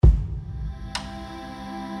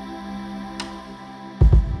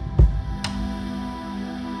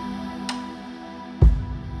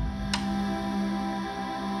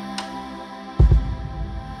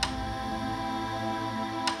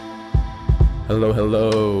Hello,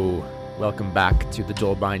 hello. Welcome back to the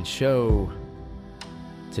Joel Bine Show.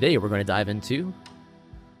 Today we're going to dive into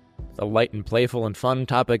the light and playful and fun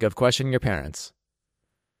topic of questioning your parents.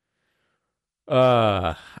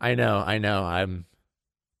 I know. I'm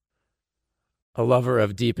a lover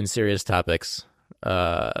of deep and serious topics.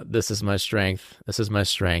 This is my strength.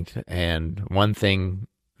 And one thing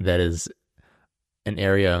that is an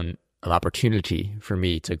area of opportunity for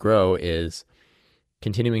me to grow is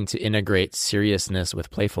continuing to integrate seriousness with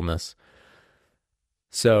playfulness.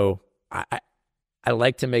 So I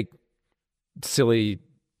like to make silly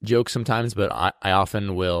jokes sometimes, but I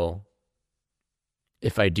often will,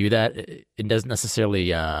 if I do that, it doesn't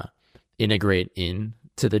necessarily integrate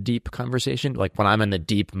into the deep conversation. Like when I'm in the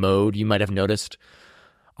deep mode, you might have noticed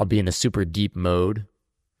I'll be in a super deep mode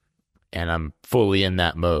and I'm fully in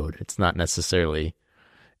that mode. It's not necessarily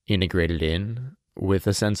integrated in with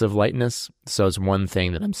a sense of lightness. So it's one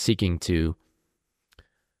thing that I'm seeking to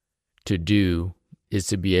do is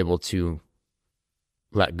to be able to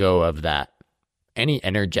let go of that, any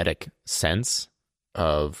energetic sense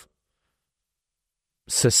of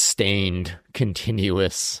sustained,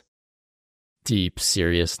 continuous, deep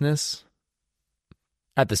seriousness,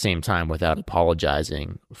 at the same time without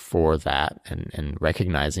apologizing for that and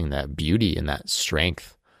recognizing that beauty and that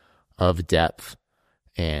strength of depth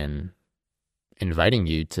and inviting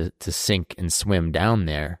you to sink and swim down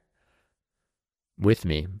there with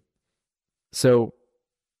me. So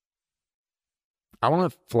I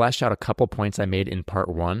want to flesh out a couple points I made in part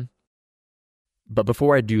one. But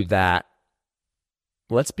before I do that,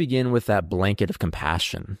 let's begin with that blanket of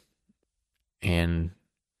compassion and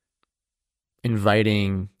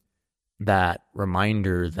inviting that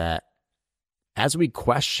reminder that as we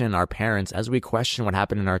question our parents, as we question what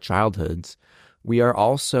happened in our childhoods, we are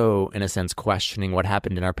also, in a sense, questioning what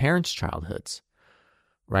happened in our parents' childhoods,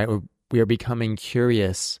 right? We are becoming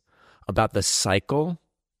curious about the cycle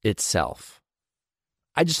itself.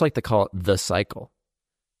 I just like to call it the cycle.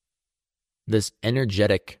 This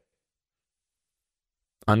energetic,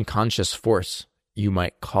 unconscious force, you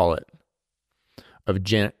might call it, of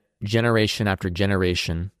generation after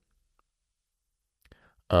generation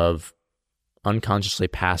of unconsciously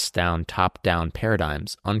passed down, top-down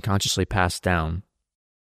paradigms, unconsciously passed down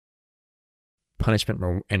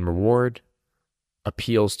punishment and reward,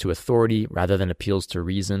 appeals to authority rather than appeals to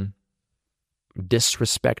reason,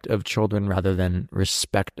 disrespect of children rather than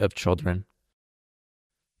respect of children.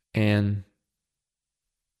 And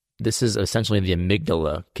this is essentially the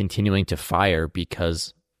amygdala continuing to fire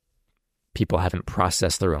because people haven't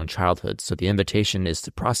processed their own childhood. So the invitation is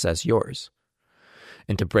to process yours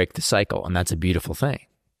and to break the cycle, and that's a beautiful thing.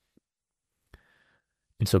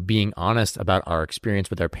 And so being honest about our experience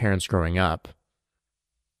with our parents growing up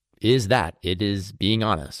is that. It is being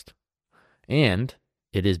honest, and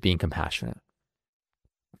it is being compassionate.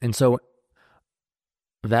 And so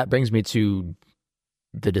that brings me to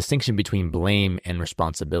the distinction between blame and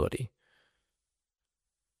responsibility.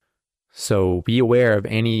 So be aware of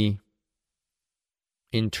any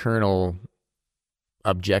internal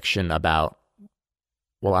objection about,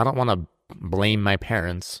 well, I don't want to blame my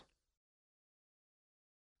parents.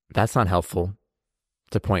 That's not helpful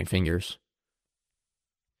to point fingers.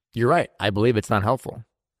 You're right. I believe it's not helpful.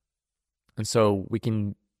 And so we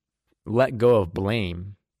can let go of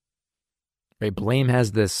blame. Right? Blame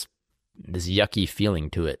has this yucky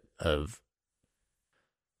feeling to it of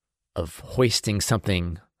hoisting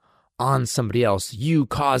something on somebody else. You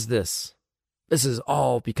caused this. This is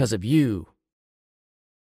all because of you.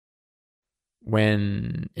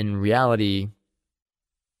 When in reality,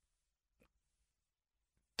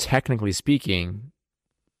 technically speaking,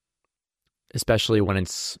 especially when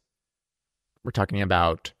we're talking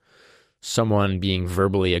about someone being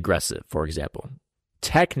verbally aggressive, for example,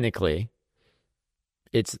 technically,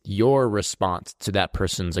 it's your response to that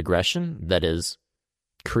person's aggression that is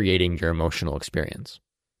creating your emotional experience.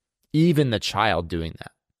 Even the child doing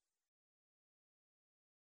that.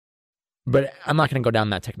 But I'm not going to go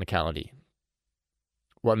down that technicality.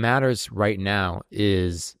 What matters right now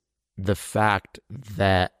is the fact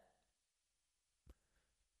that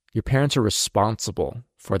your parents are responsible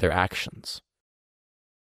for their actions.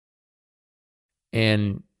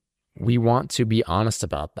 And we want to be honest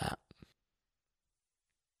about that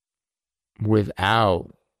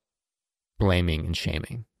without blaming and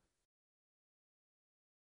shaming.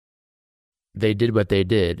 They did what they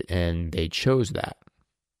did, and they chose that.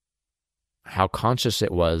 How conscious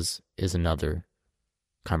it was is another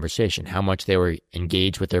conversation. How much they were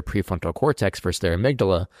engaged with their prefrontal cortex versus their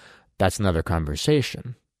amygdala, that's another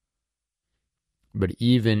conversation. But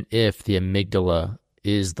even if the amygdala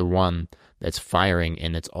is the one that's firing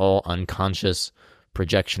and it's all unconscious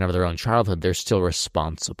projection of their own childhood, they're still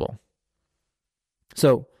responsible.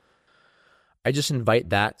 So I just invite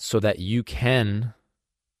that so that you can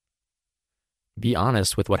be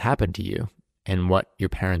honest with what happened to you and what your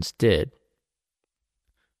parents did,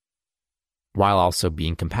 while also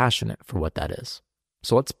being compassionate for what that is.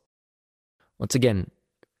 So let's again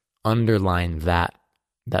underline that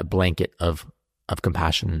blanket of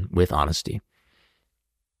compassion with honesty.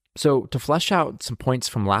 So to flesh out some points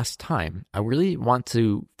from last time, I really want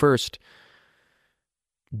to first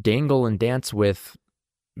dangle and dance with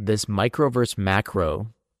this micro versus macro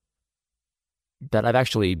that I've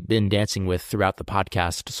actually been dancing with throughout the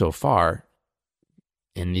podcast so far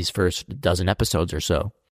in these first dozen episodes or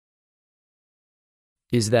so,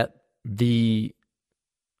 is that the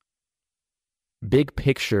big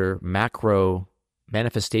picture macro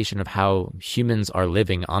manifestation of how humans are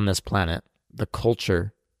living on this planet, the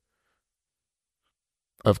culture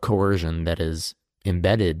of coercion that is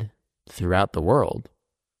embedded throughout the world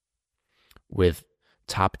with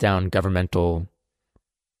top-down governmental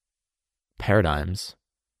paradigms,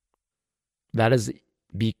 that is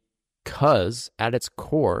because at its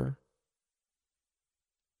core,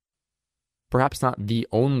 perhaps not the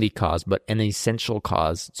only cause, but an essential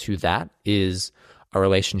cause to that is a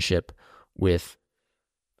relationship with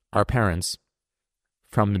our parents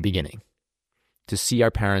from the beginning. To see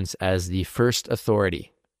our parents as the first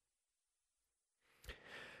authority.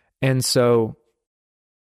 And so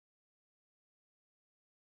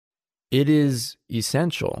it is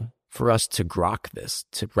essential for us to grok this,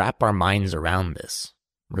 to wrap our minds around this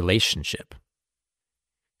relationship.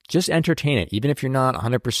 Just entertain it, even if you're not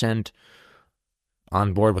 100%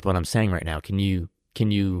 on board with what I'm saying right now. Can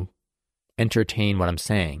you entertain what I'm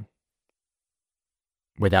saying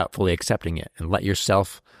without fully accepting it and let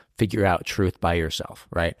yourself figure out truth by yourself,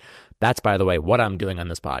 right? That's, by the way, what I'm doing on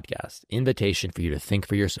this podcast. Invitation for you to think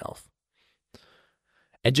for yourself.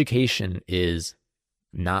 Education is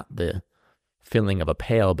not the filling of a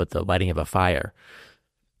pail, but the lighting of a fire.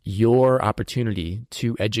 Your opportunity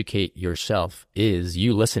to educate yourself is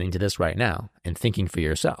you listening to this right now and thinking for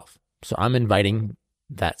yourself. So I'm inviting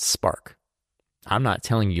that spark. I'm not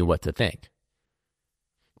telling you what to think.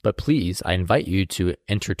 But please, I invite you to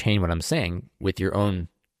entertain what I'm saying with your own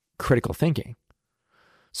critical thinking.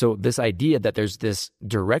 So this idea that there's this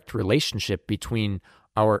direct relationship between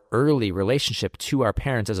our early relationship to our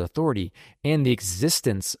parents as authority and the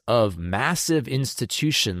existence of massive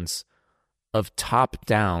institutions of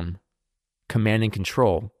top-down command and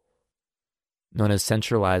control, known as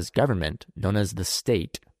centralized government, known as the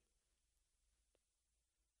state,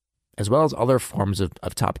 as well as other forms of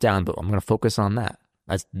top-down, but I'm going to focus on that.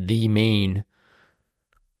 That's the main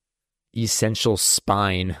essential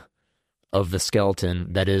spine of the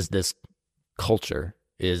skeleton that is this culture,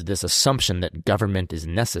 is this assumption that government is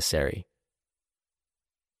necessary.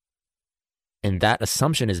 And that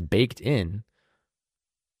assumption is baked in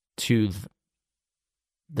to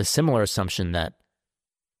the similar assumption that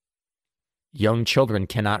young children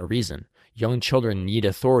cannot reason. Young children need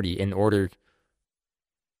authority in order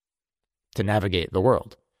to navigate the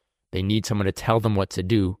world. They need someone to tell them what to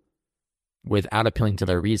do without appealing to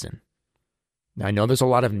their reason. Now, I know there's a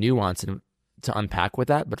lot of nuance to unpack with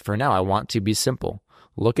that, but for now, I want to be simple.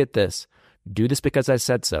 Look at this. Do this because I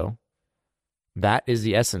said so. That is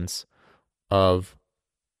the essence of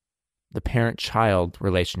the parent-child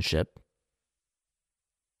relationship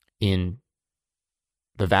in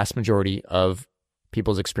the vast majority of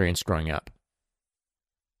people's experience growing up.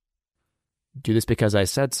 Do this because I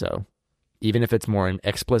said so. Even if it's more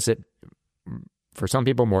explicit for some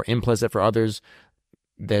people, more implicit for others,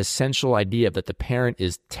 the essential idea that the parent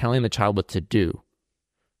is telling the child what to do,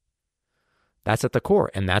 that's at the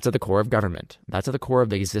core, and that's at the core of government. That's at the core of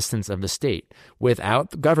the existence of the state.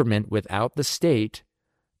 Without the government, without the state,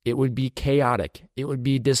 it would be chaotic. It would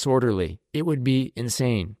be disorderly. It would be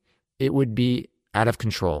insane. It would be out of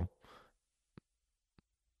control.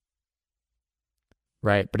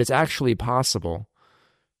 Right? But it's actually possible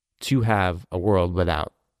to have a world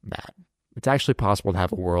without that. It's actually possible to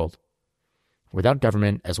have a world without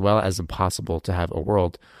government, as well as impossible to have a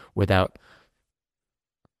world without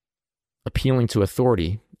appealing to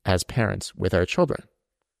authority as parents with our children.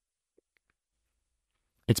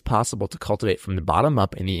 It's possible to cultivate from the bottom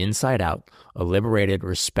up and the inside out a liberated,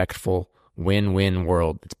 respectful, win-win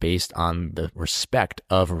world that's based on the respect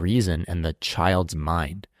of reason and the child's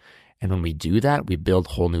mind. And when we do that, we build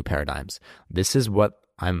whole new paradigms. This is what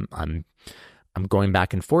I'm going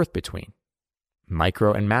back and forth between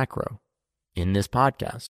micro and macro in this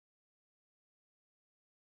podcast.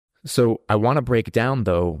 So I want to break down,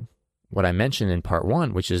 though, what I mentioned in part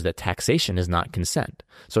one, which is that taxation is not consent.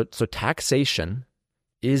 So taxation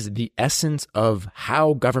is the essence of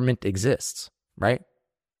how government exists, right?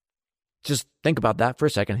 Just think about that for a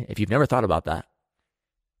second. If you've never thought about that,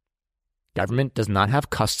 government does not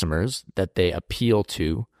have customers that they appeal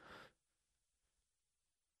to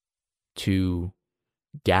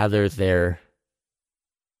gather their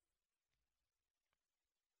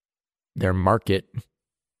market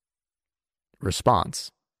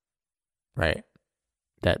response, right?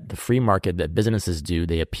 That the free market that businesses do,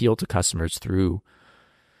 they appeal to customers through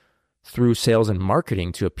sales and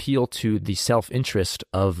marketing to appeal to the self-interest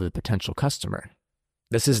of the potential customer.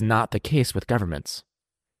 This is not the case with governments.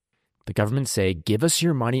 The governments say, give us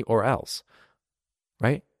your money or else,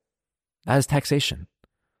 right? That is taxation.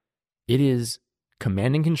 It is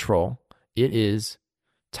command and control. It is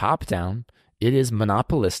top-down. It is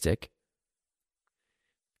monopolistic.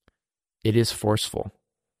 It is forceful.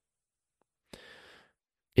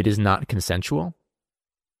 It is not consensual.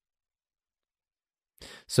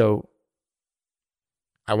 So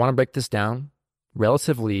I want to break this down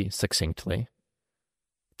relatively succinctly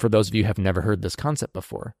for those of you who have never heard this concept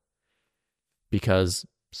before, because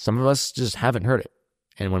some of us just haven't heard it.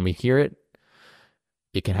 And when we hear it,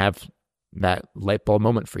 it can have that light bulb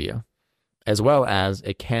moment for you, as well as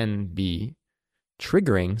it can be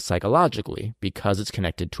triggering psychologically because it's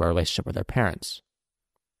connected to our relationship with our parents.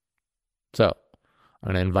 So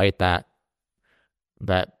I'm going to invite that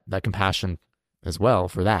compassion as well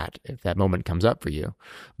for that, if that moment comes up for you.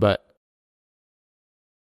 But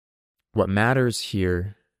what matters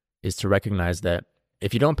here is to recognize that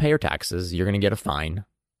if you don't pay your taxes, you're going to get a fine.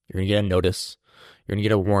 You're going to get a notice. You're going to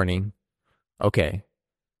get a warning. Okay.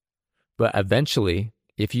 But eventually,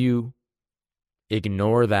 if you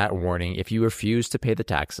ignore that warning, if you refuse to pay the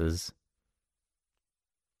taxes,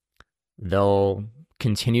 they'll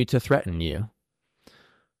continue to threaten you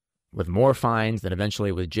with more fines, then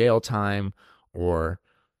eventually with jail time or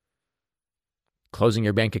closing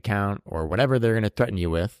your bank account or whatever they're going to threaten you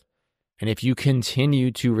with. And if you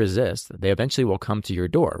continue to resist, they eventually will come to your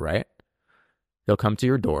door, right? They'll come to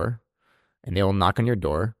your door and they will knock on your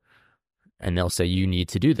door and they'll say, you need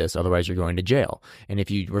to do this, otherwise you're going to jail. And if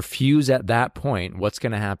you refuse at that point, what's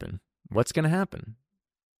going to happen? What's going to happen?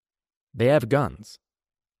 They have guns.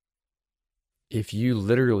 If you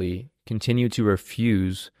literally continue to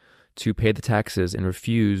refuse to pay the taxes and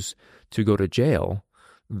refuse to go to jail,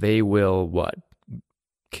 they will what?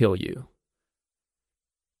 Kill you.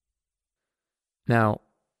 Now,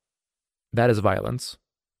 that is violence.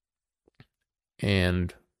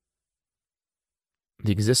 And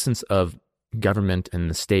the existence of government and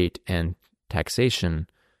the state and taxation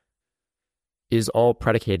is all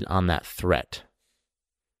predicated on that threat.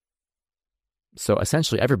 So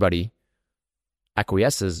essentially everybody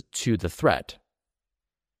acquiesces to the threat.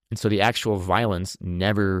 And so the actual violence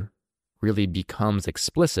never really becomes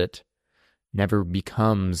explicit, never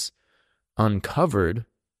becomes uncovered,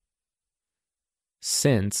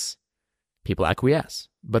 since people acquiesce.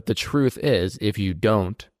 But the truth is, if you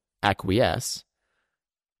don't acquiesce,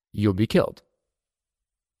 you'll be killed.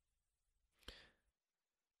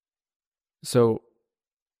 So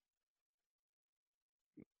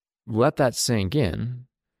let that sink in,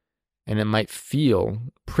 and it might feel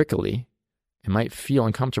prickly, it might feel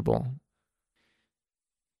uncomfortable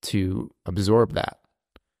to absorb that.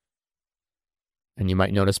 And you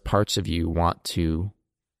might notice parts of you want to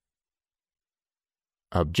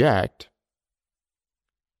object,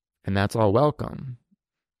 and that's all welcome.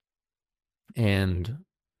 And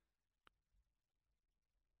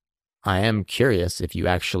I am curious if you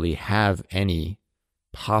actually have any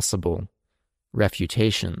possible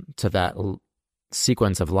refutation to that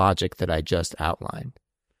sequence of logic that I just outlined,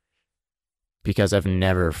 because I've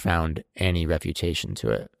never found any refutation to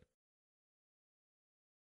it.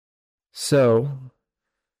 So,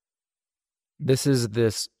 this is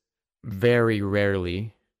this very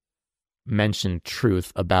rarely mentioned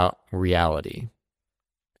truth about reality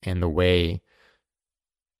and the way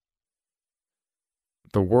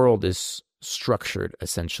the world is structured,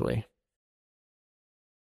 essentially.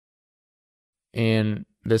 And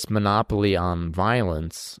this monopoly on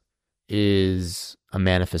violence is a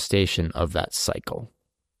manifestation of that cycle.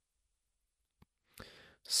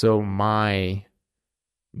 So my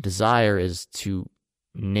desire is to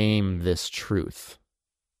name this truth.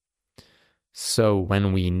 So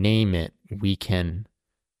when we name it, we can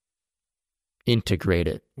integrate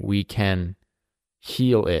it, we can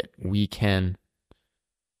heal it, we can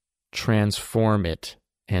transform it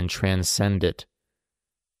and transcend it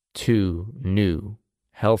to new,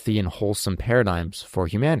 healthy and wholesome paradigms for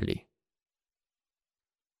humanity.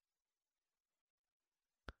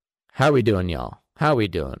 How we doing, y'all? How we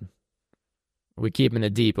doing? We keeping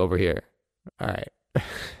it deep over here. All right.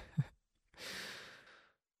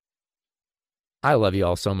 I love you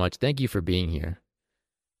all so much. Thank you for being here.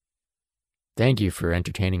 Thank you for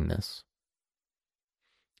entertaining this.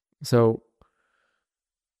 So,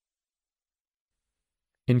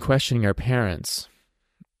 in questioning our parents,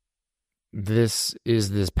 this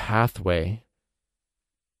is this pathway,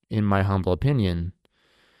 in my humble opinion,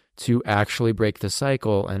 to actually break the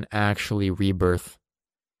cycle and actually rebirth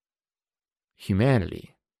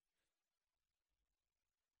humanity.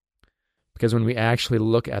 Because when we actually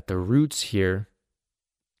look at the roots here,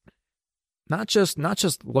 not just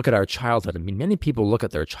look at our childhood. I mean, many people look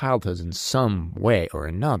at their childhoods in some way or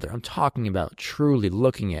another. I'm talking about truly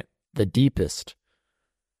looking at the deepest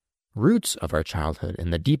roots of our childhood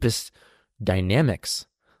and the deepest dynamics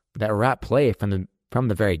that were at play from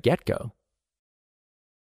the very get-go.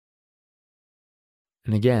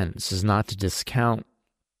 And again, this is not to discount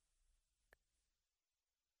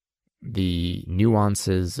the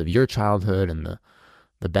nuances of your childhood and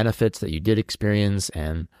the benefits that you did experience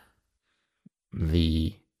and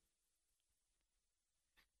the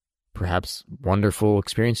perhaps wonderful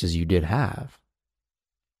experiences you did have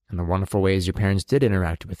and the wonderful ways your parents did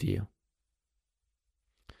interact with you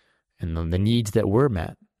and the needs that were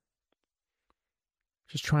met.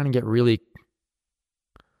 Just trying to get really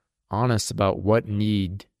honest about what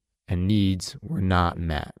need and needs were not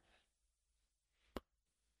met.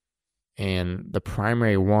 And the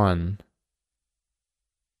primary one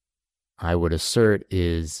I would assert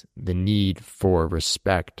is the need for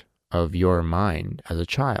respect of your mind as a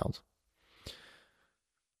child.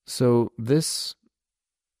 So this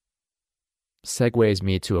segues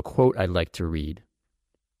me to a quote I'd like to read.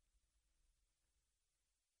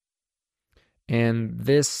 And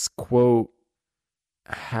this quote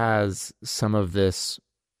has some of this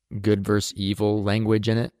good versus evil language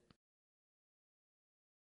in it.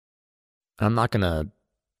 I'm not going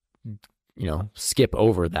to, skip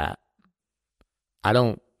over that. I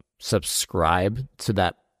don't subscribe to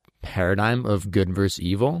that paradigm of good versus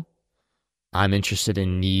evil. I'm interested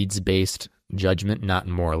in needs-based judgment, not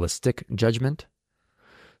moralistic judgment.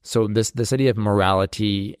 So this idea of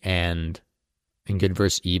morality and good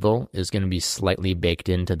versus evil is going to be slightly baked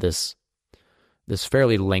into this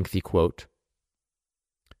fairly lengthy quote.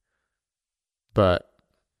 But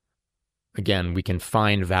again, we can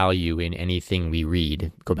find value in anything we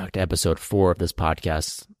read. Go back to episode 4 of this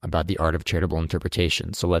podcast about the art of charitable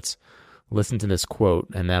interpretation. So let's listen to this quote,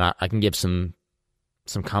 and then I can give some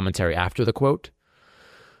commentary after the quote.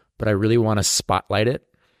 But I really want to spotlight it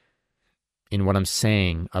in what I'm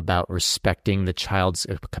saying about respecting the child's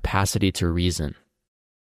capacity to reason.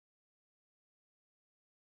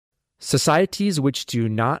 Societies which do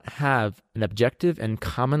not have an objective and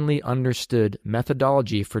commonly understood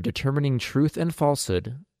methodology for determining truth and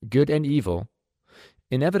falsehood, good and evil,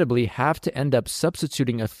 inevitably have to end up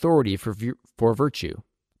substituting authority for virtue.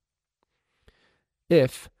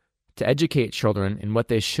 If, to educate children in what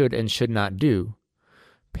they should and should not do,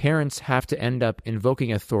 parents have to end up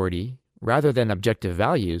invoking authority rather than objective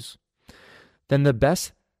values, then the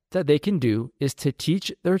best that they can do is to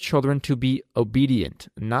teach their children to be obedient,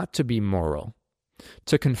 not to be moral,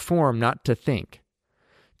 to conform, not to think,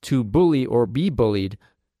 to bully or be bullied,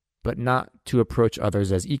 but not to approach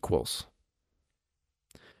others as equals.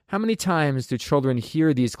 How many times do children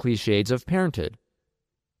hear these cliches of parenthood?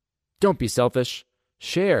 Don't be selfish,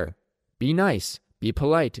 share, be nice, be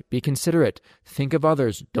polite, be considerate, think of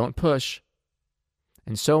others, don't push,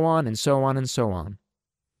 and so on and so on and so on.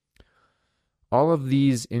 All of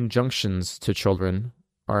these injunctions to children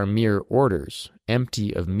are mere orders,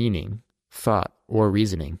 empty of meaning, thought, or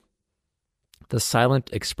reasoning. The silent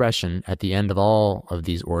expression at the end of all of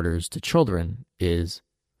these orders to children is,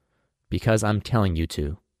 because I'm telling you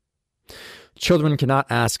to. Children cannot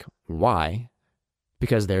ask why,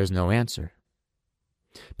 because there is no answer.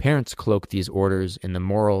 Parents cloak these orders in the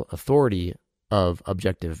moral authority of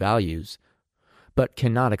objective values, but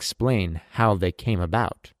cannot explain how they came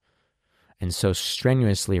about, and so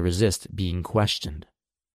strenuously resist being questioned.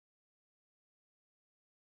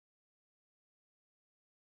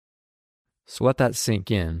 So let that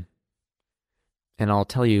sink in, and I'll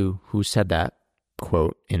tell you who said that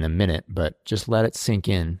quote in a minute, but just let it sink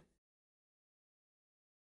in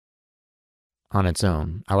on its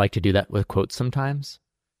own. I like to do that with quotes sometimes,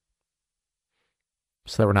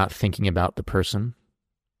 so that we're not thinking about the person,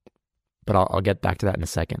 but I'll get back to that in a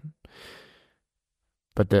second.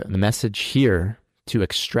 But the message here to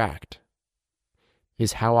extract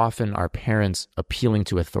is how often are parents appealing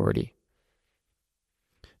to authority.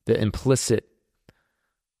 The implicit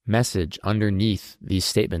message underneath these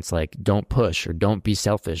statements like don't push or don't be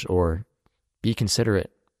selfish or be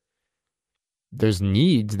considerate. There's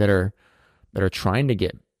needs that are trying to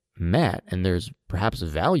get met, and there's perhaps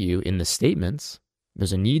value in the statements.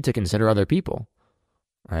 There's a need to consider other people,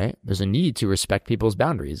 right? There's a need to respect people's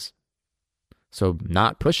boundaries. So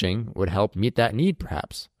not pushing would help meet that need,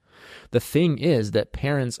 perhaps. The thing is that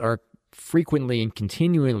parents are frequently and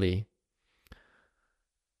continually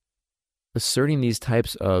asserting these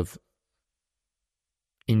types of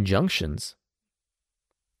injunctions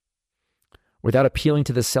without appealing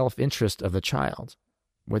to the self-interest of the child,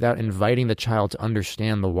 without inviting the child to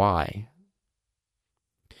understand the why.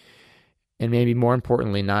 And maybe more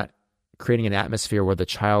importantly, not creating an atmosphere where the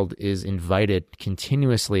child is invited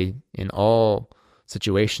continuously in all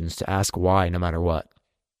situations to ask why no matter what.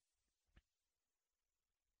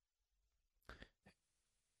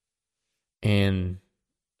 And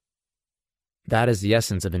that is the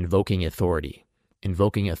essence of invoking authority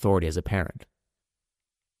as a parent.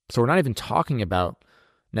 So we're not even talking about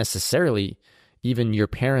necessarily even your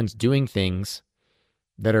parents doing things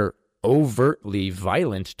that are overtly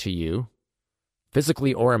violent to you,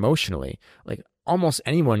 physically or emotionally. Like almost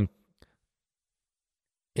anyone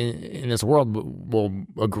in this world will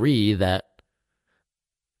agree that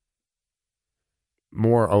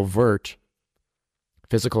more overt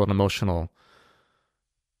physical and emotional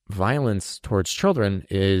violence towards children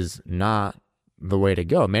is not the way to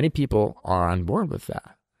go. Many people are on board with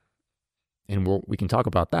that. And we can talk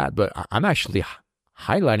about that, but I'm actually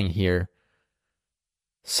highlighting here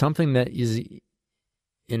something that is,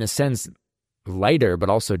 in a sense, lighter, but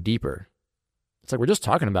also deeper. It's like we're just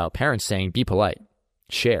talking about parents saying, be polite,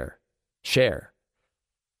 share. I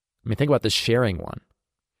mean, think about the sharing one.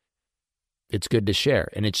 It's good to share.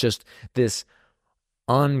 And it's just this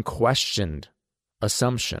unquestioned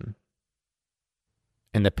assumption.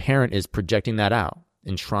 And the parent is projecting that out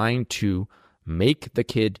and trying to make the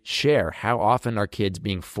kid share. How often are kids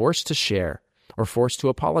being forced to share or forced to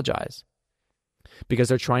apologize? Because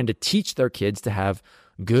they're trying to teach their kids to have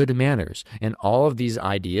good manners. And all of these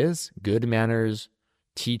ideas, good manners,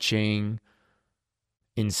 teaching,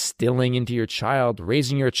 instilling into your child,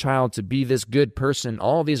 raising your child to be this good person,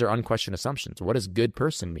 all these are unquestioned assumptions. What does good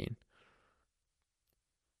person mean?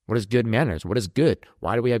 What is good manners? What is good?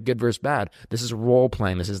 Why do we have good versus bad? This is role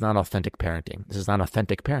playing. This is not authentic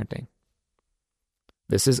parenting.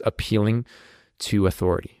 This is appealing to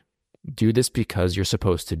authority. Do this because you're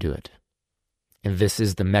supposed to do it. And this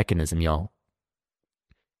is the mechanism, y'all.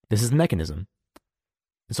 This is the mechanism.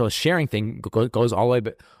 And so a sharing thing goes all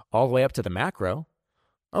the way up to the macro.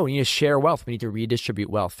 Oh, we need to share wealth. We need to redistribute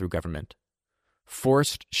wealth through government.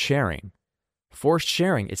 Forced sharing.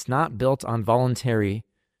 It's not built on voluntary,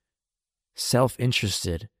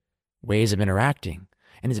 self-interested ways of interacting.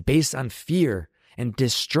 And it's based on fear and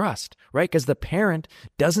distrust, right? Because the parent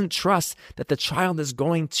doesn't trust that the child is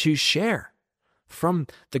going to share from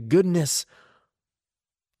the goodness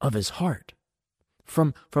of his heart,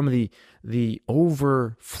 from the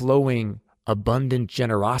overflowing, abundant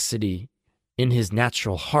generosity in his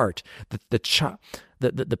natural heart.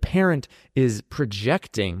 The parent is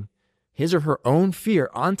projecting his or her own fear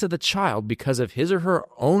onto the child because of his or her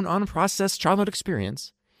own unprocessed childhood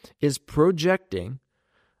experience, is projecting,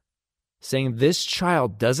 saying this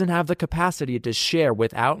child doesn't have the capacity to share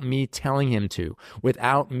without me telling him to,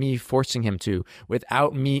 without me forcing him to,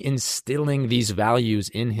 without me instilling these values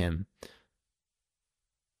in him.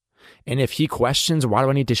 And if he questions, why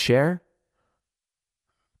do I need to share?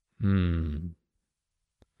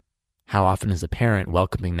 How often is a parent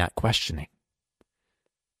welcoming that questioning?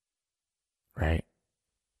 Right?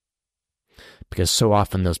 Because so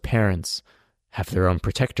often those parents have their own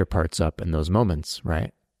protector parts up in those moments,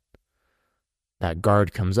 right? That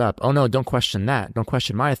guard comes up. Oh no, don't question that. Don't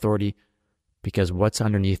question my authority, because what's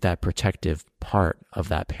underneath that protective part of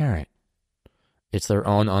that parent? It's their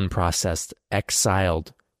own unprocessed,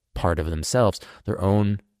 exiled part of themselves, their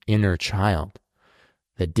own inner child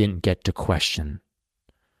that didn't get to question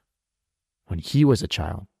when he was a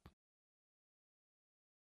child.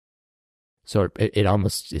 So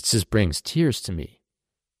it just brings tears to me.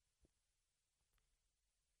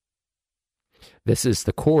 This is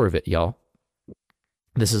the core of it, y'all.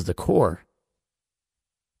 This is the core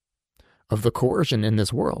of the coercion in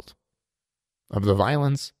this world, of the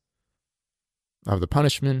violence, of the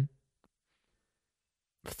punishment,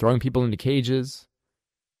 of throwing people into cages,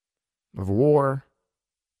 of war,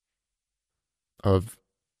 of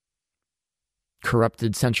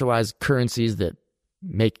corrupted, centralized currencies that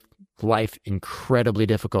make life incredibly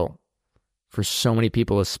difficult for so many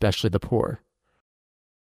people, especially the poor.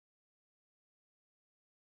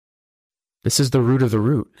 This is the root of the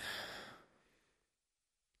root.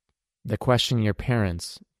 The questioning your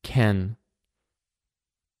parents can,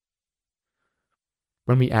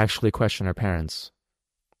 when we actually question our parents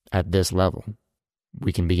at this level,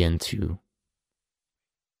 we can begin to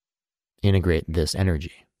integrate this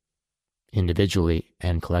energy individually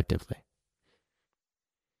and collectively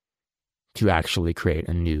to actually create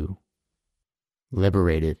a new,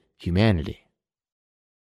 liberated humanity.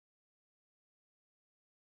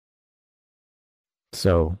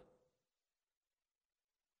 So,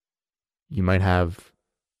 you might have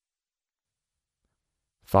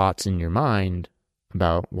thoughts in your mind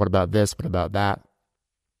about what about this, what about that,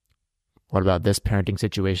 what about this parenting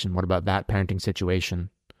situation, what about that parenting situation,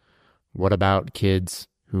 what about kids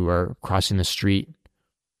who are crossing the street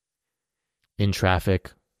in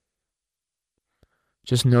traffic.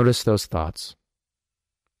 Just notice those thoughts.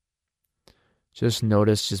 Just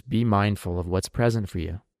notice, just be mindful of what's present for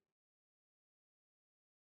you.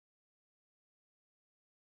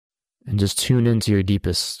 And just tune into your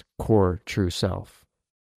deepest core true self.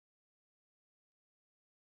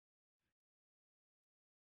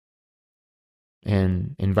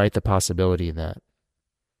 And invite the possibility that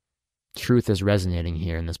truth is resonating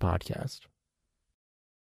here in this podcast.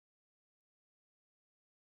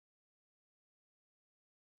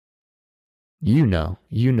 You know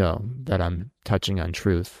that I'm touching on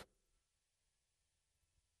truth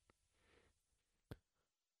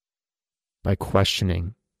by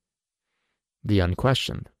questioning the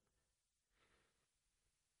unquestioned.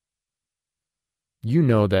 You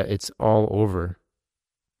know that it's all over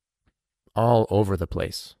the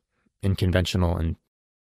place in conventional, and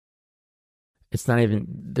it's not even,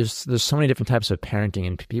 there's so many different types of parenting,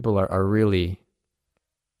 and people are really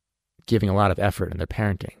giving a lot of effort in their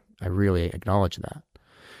parenting. I really acknowledge that.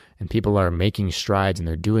 And people are making strides, and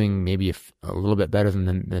they're doing maybe a little bit better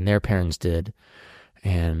than their parents did.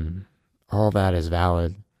 And all that is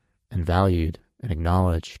valid and valued and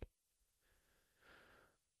acknowledged.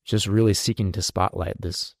 Just really seeking to spotlight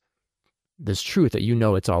this truth that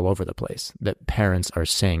it's all over the place, that parents are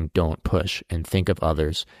saying don't push and think of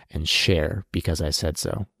others and share because I said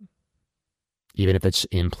so, even if it's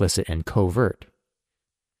implicit and covert.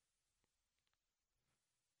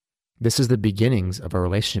 This is the beginnings of our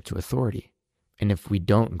relationship to authority. And if we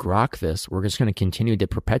don't grok this, we're just going to continue to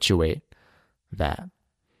perpetuate that.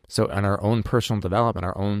 So on our own personal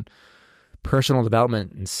development,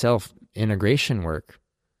 and self-integration work,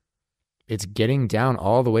 it's getting down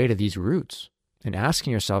all the way to these roots and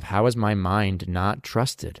asking yourself, how is my mind not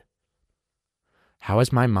trusted? How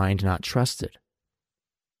is my mind not trusted?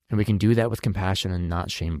 And we can do that with compassion and not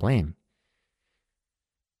shame, blame.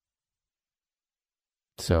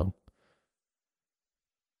 So,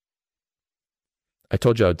 I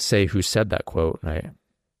told you I'd say who said that quote.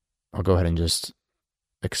 I'll go ahead and just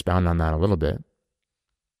expound on that a little bit.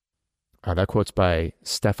 That quote's by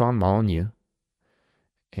Stefan Molyneux.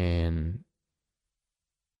 And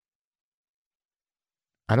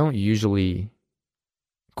I don't usually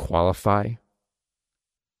qualify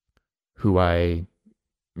who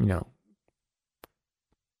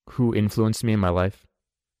who influenced me in my life,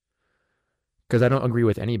 because I don't agree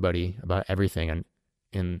with anybody about everything.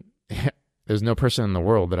 And there's no person in the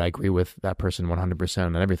world that I agree with that person 100%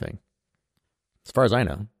 on everything, as far as I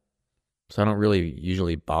know. So I don't really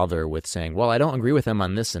usually bother with saying, well, I don't agree with them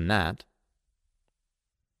on this and that.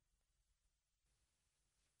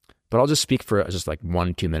 But I'll just speak for just like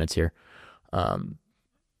 1-2 minutes here.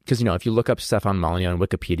 Because, if you look up Stefan Molyneux on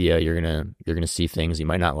Wikipedia, you're gonna see things you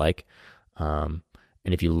might not like. And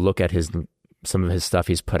if you look at some of his stuff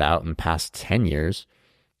he's put out in the past 10 years,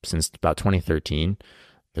 since about 2013,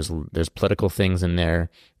 there's political things in there.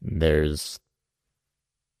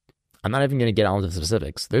 I'm not even going to get all into the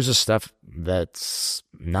specifics. There's just stuff it's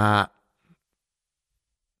not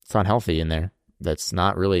healthy in there. That's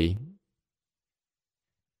not really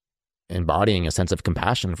embodying a sense of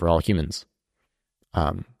compassion for all humans.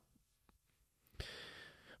 But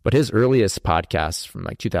his earliest podcasts from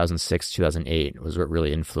like 2006, 2008 was what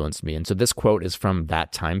really influenced me. And so this quote is from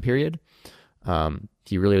that time period.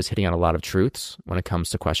 He really was hitting on a lot of truths when it comes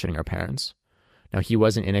to questioning our parents. Now, he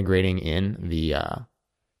wasn't integrating in the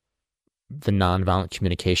nonviolent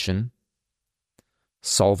communication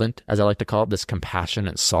solvent, as I like to call it, this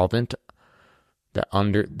compassionate solvent that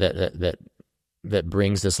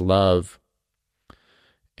brings this love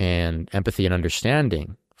and empathy and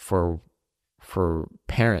understanding for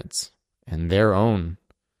parents and their own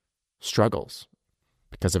struggles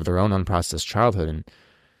because of their own unprocessed childhood. And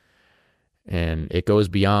And it goes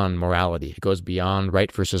beyond morality. It goes beyond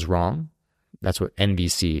right versus wrong. That's what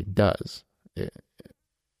NVC does.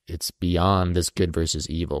 It's beyond this good versus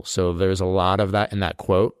evil. So there's a lot of that in that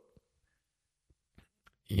quote.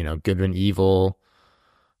 Good and evil,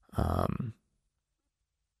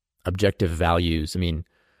 objective values. I mean,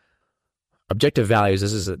 objective values,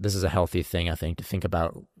 this is a healthy thing, I think, to think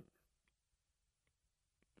about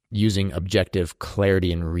using objective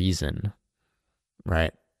clarity and reason,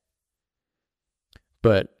 right?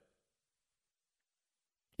 But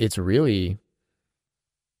it's really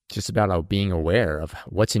just about being aware of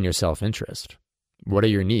what's in your self-interest. What are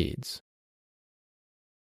your needs?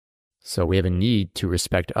 So we have a need to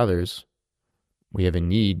respect others. We have a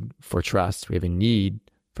need for trust. We have a need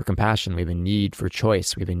for compassion. We have a need for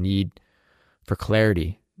choice. We have a need for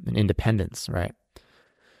clarity and independence, right?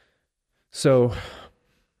 So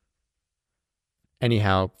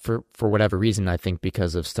anyhow, for whatever reason, I think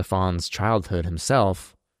because of Stefan's childhood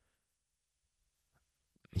himself,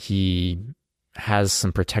 he has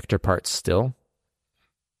some protector parts still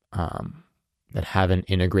that haven't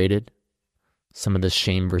integrated some of this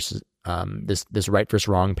shame versus this right versus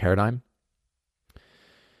wrong paradigm,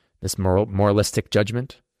 this moralistic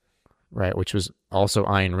judgment, right? Which was also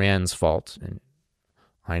Ayn Rand's fault, and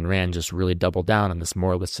Ayn Rand just really doubled down on this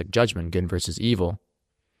moralistic judgment, good versus evil,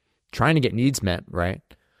 trying to get needs met, right?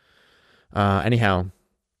 Anyhow,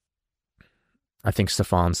 I think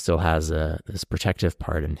Stefan still has this protective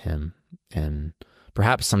part in him, and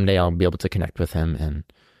perhaps someday I'll be able to connect with him and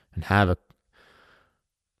have a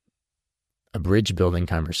bridge building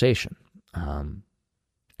conversation.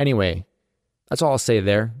 Anyway, that's all I'll say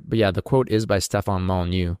there. But yeah, the quote is by Stefan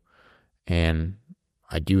Molyneux, and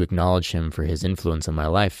I do acknowledge him for his influence in my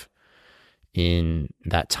life in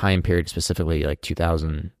that time period, specifically like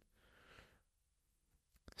 2006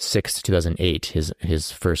 to 2008,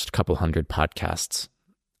 his first couple hundred podcasts.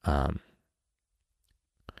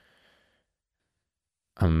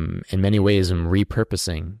 In many ways, I'm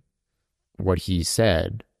repurposing what he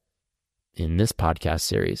said in this podcast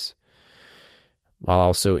series, while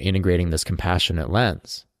also integrating this compassionate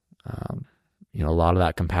lens. A lot of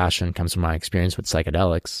that compassion comes from my experience with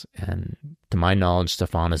psychedelics, and to my knowledge,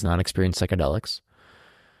 Stefan has not experienced psychedelics.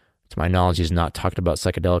 To my knowledge, he's not talked about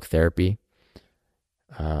psychedelic therapy.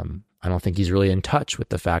 I don't think he's really in touch with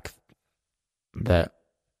the fact that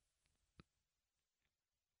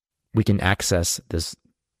we can access this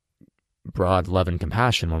broad love and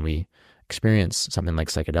compassion when we experience something like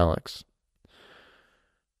psychedelics.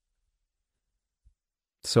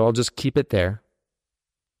 So I'll just keep it there.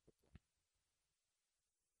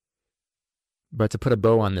 But to put a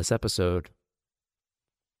bow on this episode,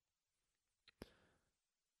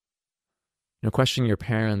 questioning your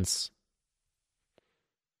parents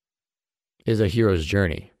is a hero's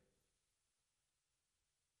journey.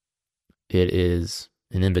 It is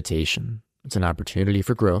an invitation. It's an opportunity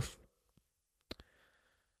for growth.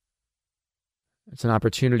 It's an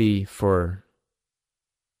opportunity for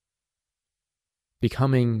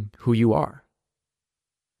becoming who you are,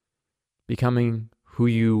 becoming who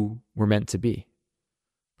you were meant to be,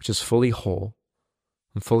 which is fully whole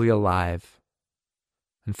and fully alive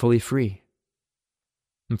and fully free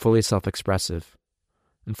and fully self-expressive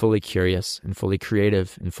and fully curious and fully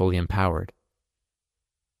creative and fully empowered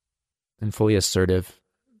and fully assertive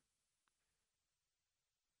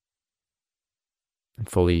and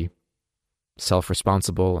fully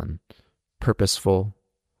self-responsible and purposeful,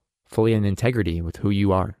 fully in integrity with who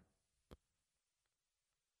you are.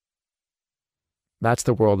 That's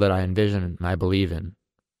the world that I envision and I believe in.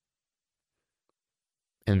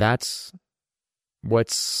 And that's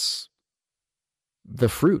what's the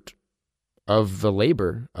fruit of the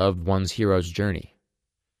labor of one's hero's journey.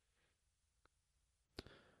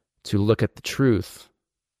 To look at the truth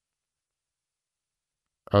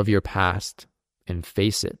of your past and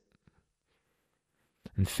face it.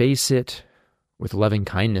 And face it with loving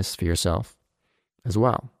kindness for yourself as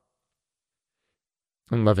well.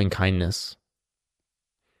 And loving kindness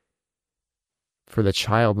for the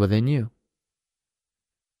child within you.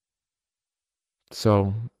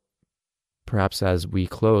 So perhaps as we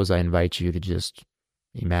close, I invite you to just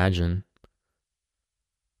imagine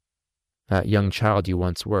that young child you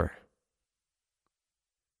once were.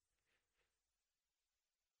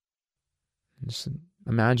 Just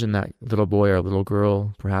imagine that little boy or little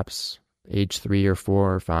girl, perhaps age 3 or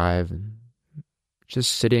 4 or 5, and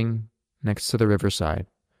just sitting next to the riverside,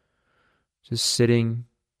 just sitting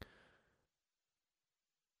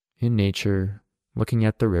in nature, looking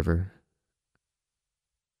at the river,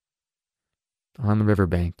 on the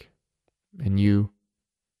riverbank, and you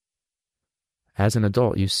as an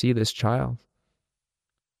adult, you see this child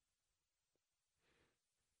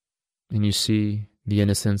and you see the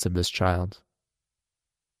innocence of this child.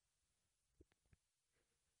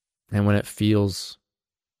 And when it feels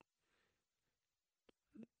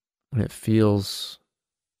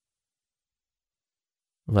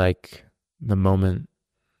like the moment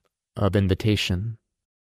of invitation,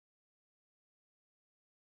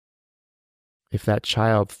 if that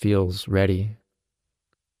child feels ready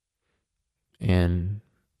and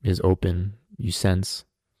is open, you sense,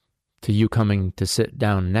 to you coming to sit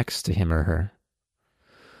down next to him or her,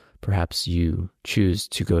 perhaps you choose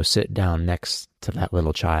to go sit down next to that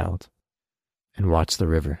little child and watch the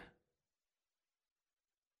river,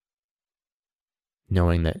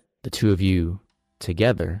 knowing that the two of you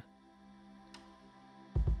together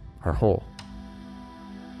are whole.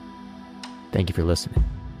 Thank you for listening.